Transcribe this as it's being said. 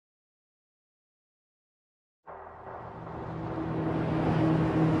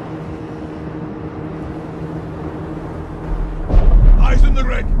in the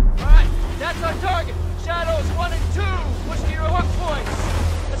rig. Alright, that's our target. Shadows 1 and 2. Push to your hook points.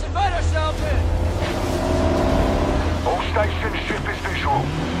 Let's invite ourselves in. All stations, ship is visual.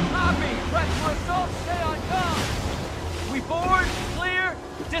 Copy. Prep for assault. Stay on comm. We board, clear,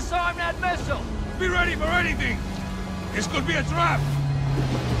 disarm that missile. Be ready for anything. This could be a trap.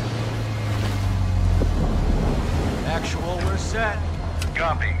 Actual, we're set.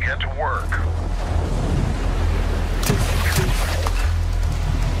 Copy, get to work.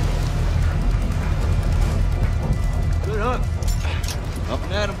 Good hook. Up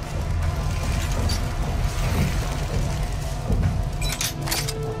and at him.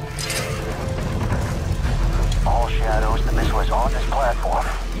 All Shadows, the missile is on this platform.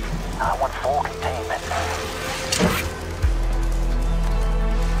 I want full containment.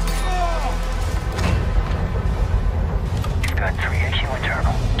 You've got 3 AQ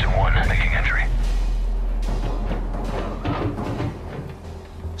internal. 2-1, making entry.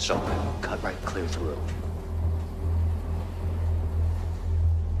 So, cut right clear through.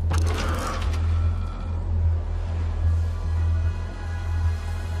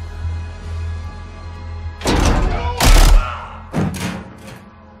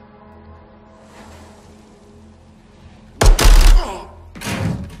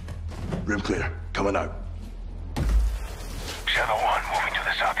 Room clear. Coming out. Shadow 1, moving to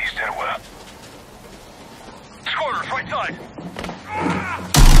the southeast stairwell. Squatters, right side.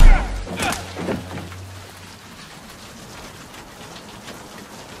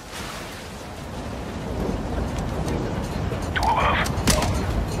 Two above.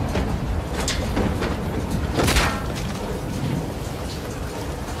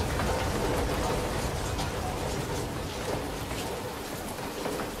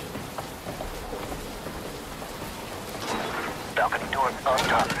 Balcony door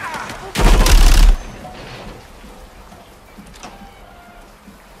undone.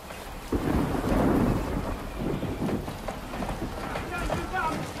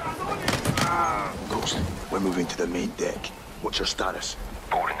 Ghost, we're moving to the main deck. What's your status?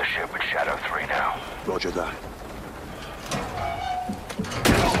 Boarding the ship with Shadow 3 now. Roger that.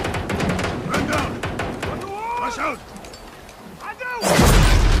 Run down! Rush out!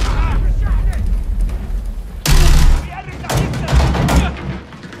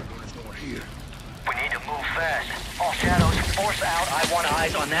 We need to move fast. All Shadows, force out. I want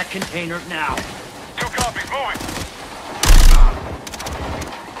eyes on that container now. 2 copies, moving.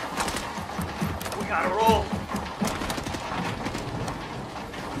 We gotta roll.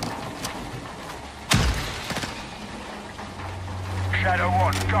 Shadow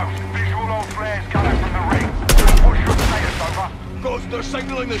 1, Ghost, visual on flares coming from the ring. What's your status, over? Ghost, they're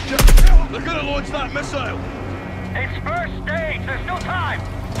signaling the ship. They're gonna launch that missile. It's first stage. There's no time.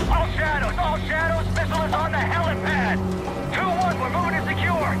 All Shadows, missile is on the helipad. 2-1, we're moving to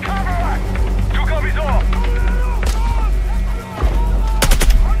secure. Cover us. 2 copies off.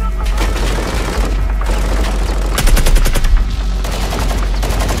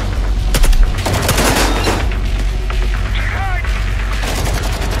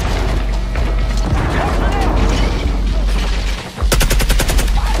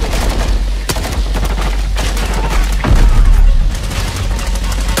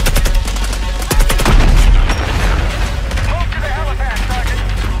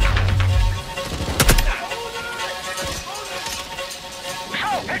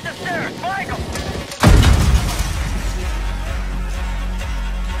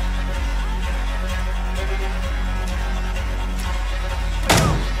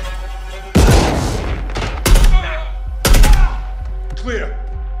 Clear.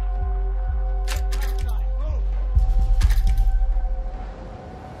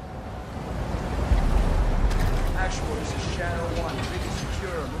 Actual, this is Shadow 1. Rig is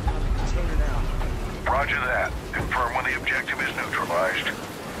secure. Moving on the container now. Roger that. Confirm when the objective is neutralized.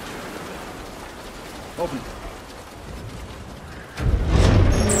 Open.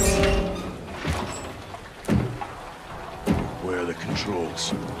 Where are the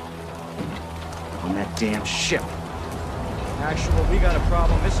controls? On that damn ship. Actual, we got a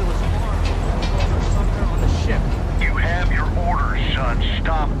problem. Missile is armed. Somewhere on the ship. You have your orders, son.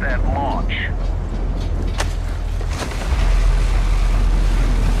 Stop that launch.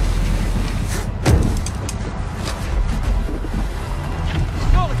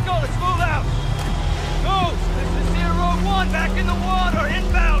 Let's move out! Ghost, this is Zero 1, back in the water,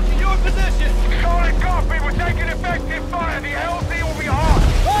 inbound to your position! Solid copy, we're taking effective fire. The LZ will be hot.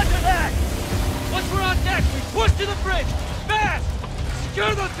 Roger that! Once we're on deck, we push to the bridge! Fast!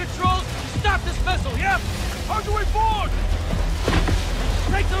 Secure those controls! Stop this missile, yep! How do we board?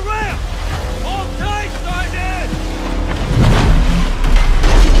 Take the ramp! Hold tight, Sergeant!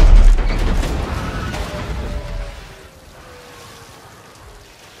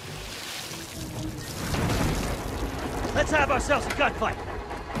 Let's have ourselves a gunfight.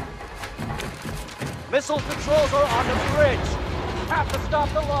 Missile controls are on the bridge. Have to stop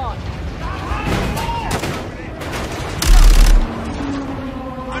the launch.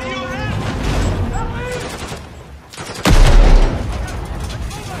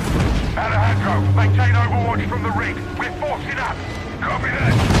 Alejandro, maintain overwatch from the rig. We're forcing up. Copy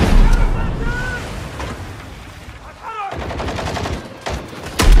that.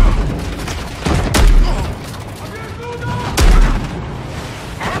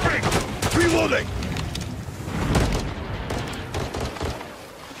 Reloading!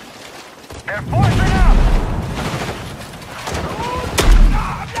 They're forcing up!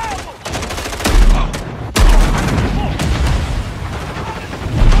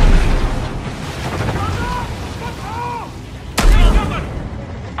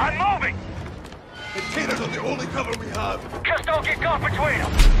 I'm moving! Containers are the only cover we have. Just don't get caught between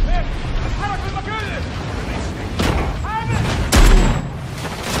them!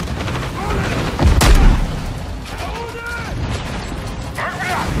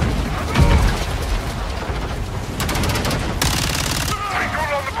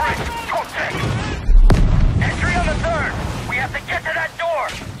 Entry on the third! We have to get to that door!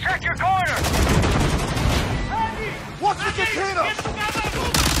 Check your corner! Watch the container!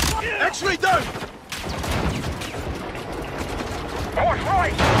 X-ray down! Force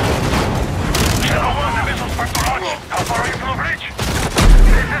right! Shadow 1, the missile's first to launch. How far are you from the bridge?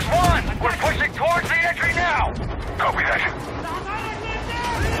 This is 1! We're pushing towards the entry now! Copy that.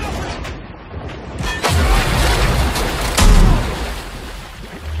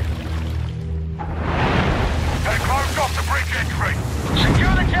 They closed off the bridge entry.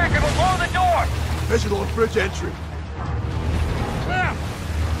 Secure the deck and we'll blow the door. Visual on bridge entry.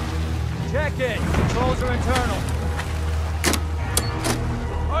 Check it. Controls are internal.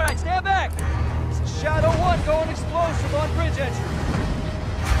 All right, stand back. This is Shadow 1 going explosive on bridge entry.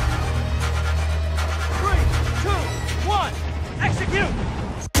 3, 2, 1, execute!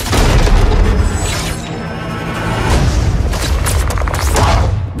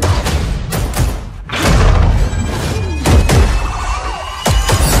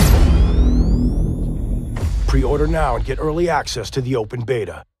 Pre-order now and get early access to the open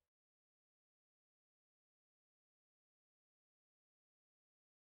beta.